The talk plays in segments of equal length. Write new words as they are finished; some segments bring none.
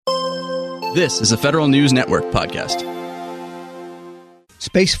This is a Federal News Network podcast.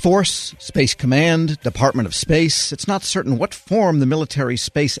 Space Force, Space Command, Department of Space. It's not certain what form the military's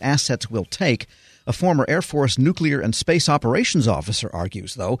space assets will take. A former Air Force nuclear and space operations officer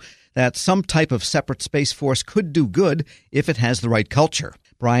argues, though, that some type of separate Space Force could do good if it has the right culture.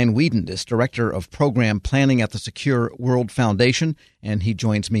 Brian Weeden is Director of Program Planning at the Secure World Foundation, and he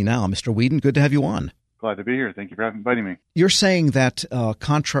joins me now. Mr. Weeden, good to have you on. Glad to be here. Thank you for inviting me. You're saying that,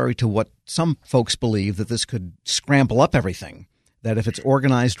 contrary to what some folks believe, that this could scramble up everything, that if it's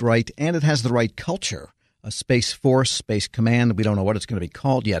organized right and it has the right culture, a Space Force, Space Command, we don't know what it's going to be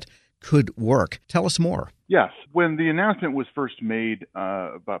called yet, could work. Tell us more. Yes. When the announcement was first made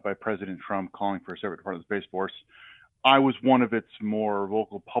by President Trump calling for a separate Department of the Space Force, I was one of its more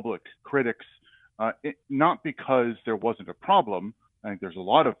vocal public critics, not because there wasn't a problem. I think there's a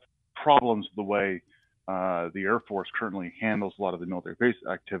lot of problems the way the Air Force currently handles a lot of the military base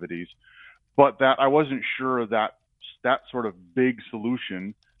activities, but that I wasn't sure that that sort of big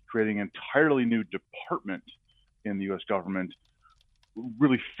solution, creating an entirely new department in the U.S. government,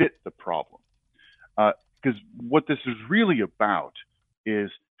 really fit the problem. Because what this is really about is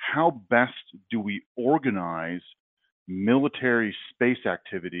how best do we organize military space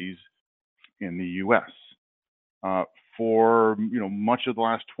activities in the U.S. For much of the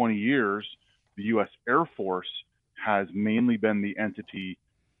last 20 years, the U.S. Air Force has mainly been the entity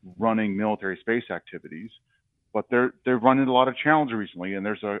running military space activities, but they've run into a lot of challenges recently, and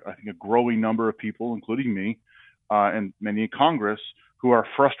there's I think a growing number of people, including me, and many in Congress, who are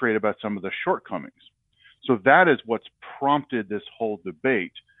frustrated about some of the shortcomings. So that is what's prompted this whole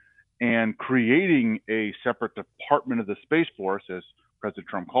debate, and creating a separate Department of the Space Force, as President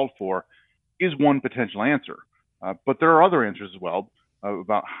Trump called for, is one potential answer. But there are other answers as well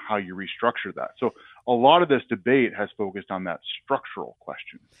about how you restructure that. So a lot of this debate has focused on that structural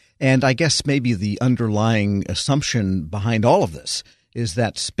question. And I guess maybe the underlying assumption behind all of this is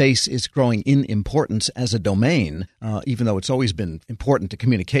that space is growing in importance as a domain, even though it's always been important to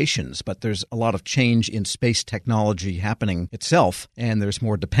communications. But there's a lot of change in space technology happening itself, and there's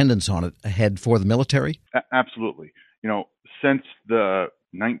more dependence on it ahead for the military? Absolutely. Since the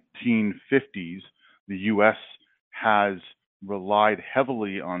 1950s, the U.S. has relied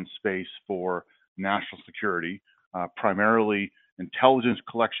heavily on space for national security, primarily intelligence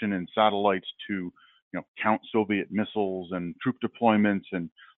collection and satellites to count Soviet missiles and troop deployments, and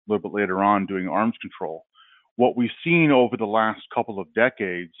a little bit later on doing arms control. What we've seen over the last couple of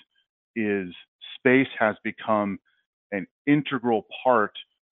decades is space has become an integral part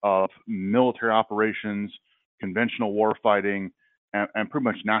of military operations, conventional warfighting, and pretty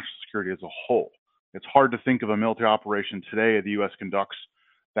much national security as a whole. It's hard to think of a military operation today the U.S. conducts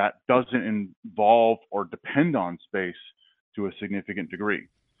that doesn't involve or depend on space to a significant degree.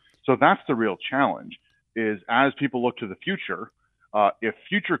 So that's the real challenge, is as people look to the future, if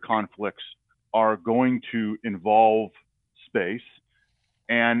future conflicts are going to involve space,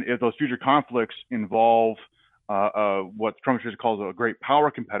 and if those future conflicts involve what Trump calls a great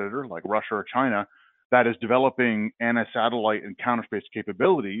power competitor like Russia or China that is developing anti-satellite and counter-space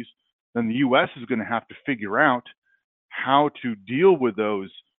capabilities, then the U.S. is going to have to figure out how to deal with those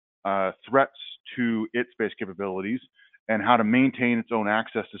threats to its space capabilities and how to maintain its own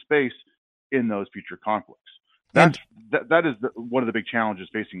access to space in those future conflicts. That is one of the big challenges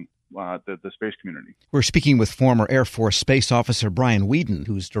facing the space community. We're speaking with former Air Force Space Officer Brian Weeden,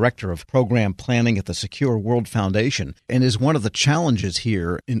 who's Director of Program Planning at the Secure World Foundation, and is one of the challenges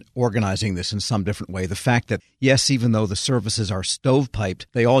here in organizing this in some different way. The fact that, yes, even though the services are stovepiped,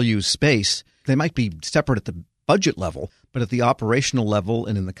 they all use space. They might be separate at the budget level, but at the operational level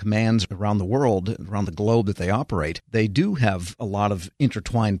and in the commands around the world, around the globe that they operate, they do have a lot of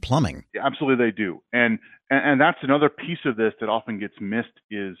intertwined plumbing. Yeah, absolutely they do. And that's another piece of this that often gets missed,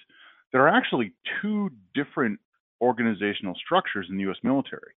 is there are actually two different organizational structures in the U.S.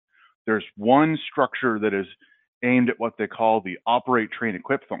 military. There's one structure that is aimed at what they call the operate, train,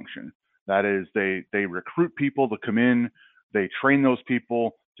 equip function. That is, they recruit people to come in, they train those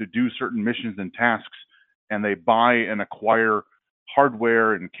people to do certain missions and tasks, and they buy and acquire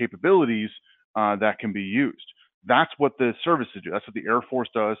hardware and capabilities that can be used. That's what the services do. That's what the Air Force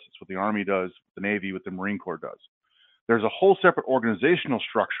does. That's what the Army does, the Navy, what the Marine Corps does. There's a whole separate organizational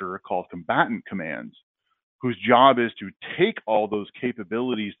structure called combatant commands, whose job is to take all those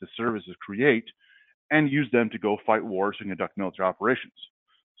capabilities the services create and use them to go fight wars and conduct military operations.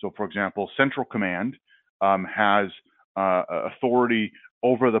 So, for example, Central Command has authority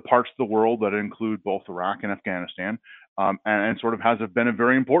over the parts of the world that include both Iraq and Afghanistan, and sort of been a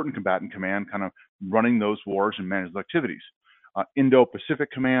very important combatant command, kind of running those wars and managing those activities. Indo-Pacific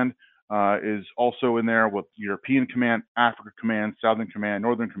Command is also in there with European Command, Africa Command, Southern Command,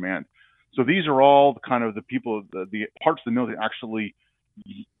 Northern Command. So these are all kind of the people, the parts of the military actually,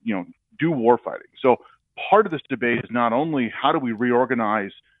 do warfighting. So part of this debate is not only how do we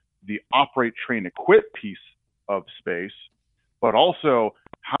reorganize the operate, train, equip piece of space, but also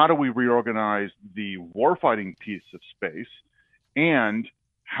how do we reorganize the warfighting piece of space, and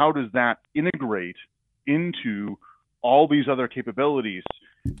how does that integrate into all these other capabilities,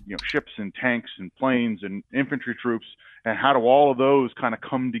 ships and tanks and planes and infantry troops, and how do all of those kind of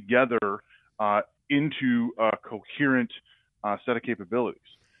come together into a coherent set of capabilities.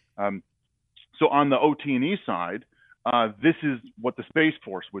 So on the OT&E side, this is what the Space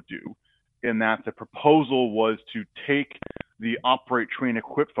Force would do, in that the proposal was to take the operate, train,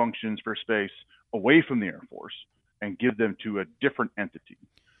 equip functions for space away from the Air Force and give them to a different entity,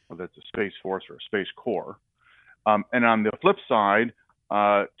 whether it's a Space Force or a Space Corps. And on the flip side,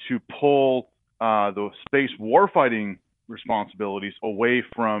 to pull the space warfighting responsibilities away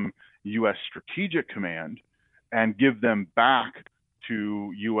from U.S. Strategic Command and give them back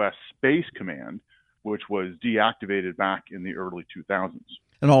to U.S. Space Command, which was deactivated back in the early 2000s.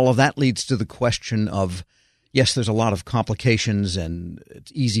 And all of that leads to the question of, yes, there's a lot of complications and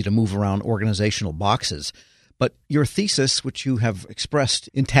it's easy to move around organizational boxes. But your thesis, which you have expressed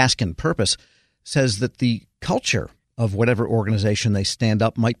in Task and Purpose, says that the culture of whatever organization they stand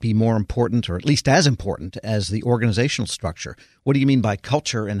up might be more important, or at least as important, as the organizational structure. What do you mean by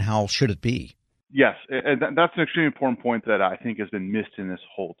culture, and how should it be? Yes, and that's an extremely important point that I think has been missed in this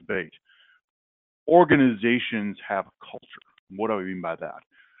whole debate. Organizations have a culture. What do I mean by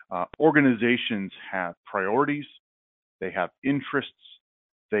that? Organizations have priorities, they have interests,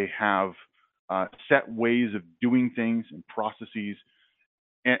 they have set ways of doing things and processes,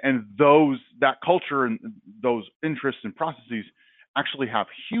 and that culture and those interests and processes actually have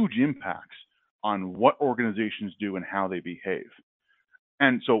huge impacts on what organizations do and how they behave.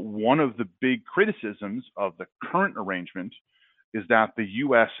 And so one of the big criticisms of the current arrangement is that the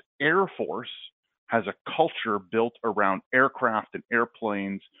U.S. Air Force has a culture built around aircraft and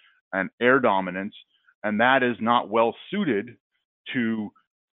airplanes and air dominance, and that is not well suited to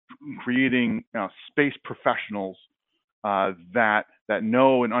creating space professionals that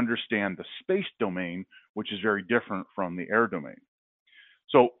know and understand the space domain, which is very different from the air domain.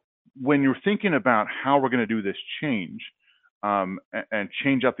 So when you're thinking about how we're going to do this change and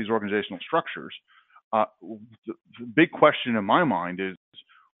change up these organizational structures, the big question in my mind is,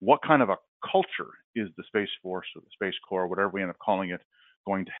 what kind of a culture is the Space Force or the Space Corps, whatever we end up calling it,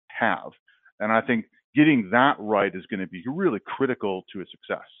 going to have? And I think getting that right is going to be really critical to its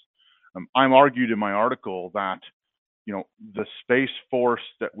success. I'm argued in my article that the Space Force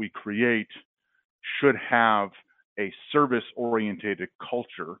that we create should have a service-oriented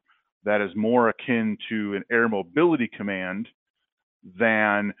culture that is more akin to an air mobility command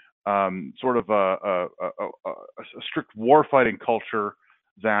than sort of a strict warfighting culture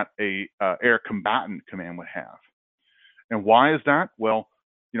that a air combatant command would have. And why is that? Well,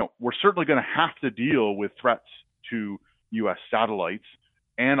 we're certainly going to have to deal with threats to U.S. satellites,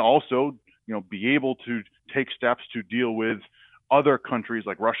 and also be able to take steps to deal with other countries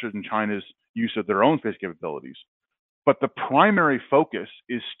like Russia and China's use of their own space capabilities. But the primary focus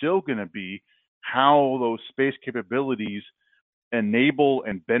is still going to be how those space capabilities enable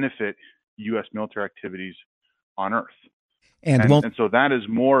and benefit U.S. military activities on Earth. And so that is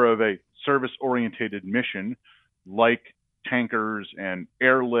more of a service-oriented mission, like tankers and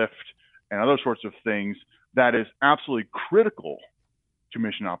airlift and other sorts of things, that is absolutely critical to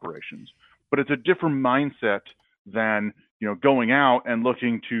mission operations. But it's a different mindset than going out and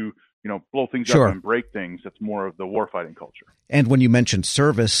looking to blow things up and break things. That's more of the warfighting culture. And when you mention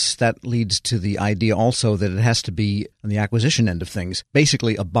service, that leads to the idea also that it has to be, on the acquisition end of things,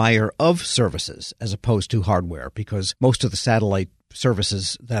 basically a buyer of services as opposed to hardware, because most of the satellite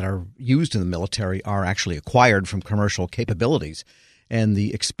services that are used in the military are actually acquired from commercial capabilities. And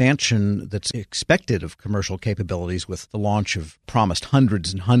the expansion that's expected of commercial capabilities with the launch of promised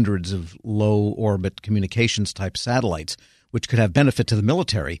hundreds and hundreds of low-orbit communications-type satellites, which could have benefit to the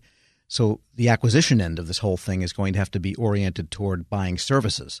military. So the acquisition end of this whole thing is going to have to be oriented toward buying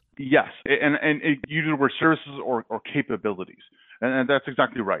services. Yes, and you use the word services or capabilities, and that's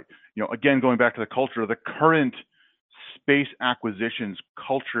exactly right. Again, going back to the culture, the current space acquisitions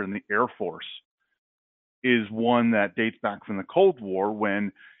culture in the Air Force is one that dates back from the Cold War,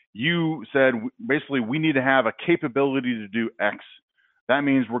 when you said, basically, we need to have a capability to do X. That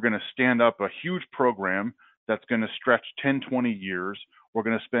means we're going to stand up a huge program that's going to stretch 10, 20 years. We're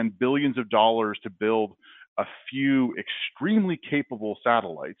going to spend billions of dollars to build a few extremely capable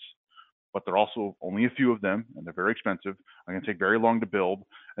satellites. but they're also only a few of them, and they're very expensive. They're going to take very long to build.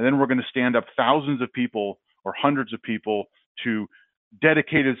 And then we're going to stand up thousands of people or hundreds of people to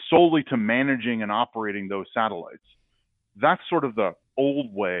dedicated solely to managing and operating those satellites. That's sort of the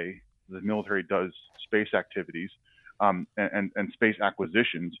old way the military does space activities and space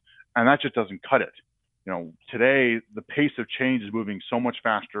acquisitions, and that just doesn't cut it. Today the pace of change is moving so much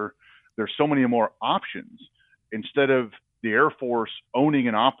faster. There's so many more options. Instead of the Air Force owning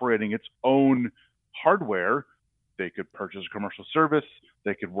and operating its own hardware, they could purchase a commercial service.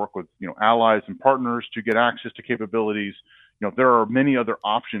 They could work with allies and partners to get access to capabilities. There are many other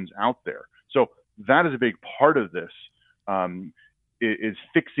options out there. So that is a big part of this, is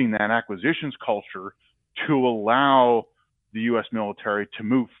fixing that acquisitions culture to allow the U.S. military to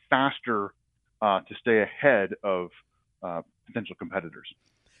move faster to stay ahead of potential competitors.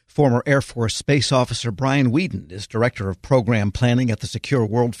 Former Air Force Space Officer Brian Weeden is Director of Program Planning at the Secure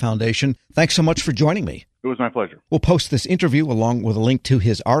World Foundation. Thanks so much for joining me. It was my pleasure. We'll post this interview along with a link to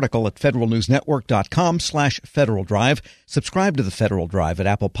his article at federalnewsnetwork.com/Federal Drive. Subscribe to the Federal Drive at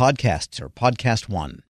Apple Podcasts or Podcast One.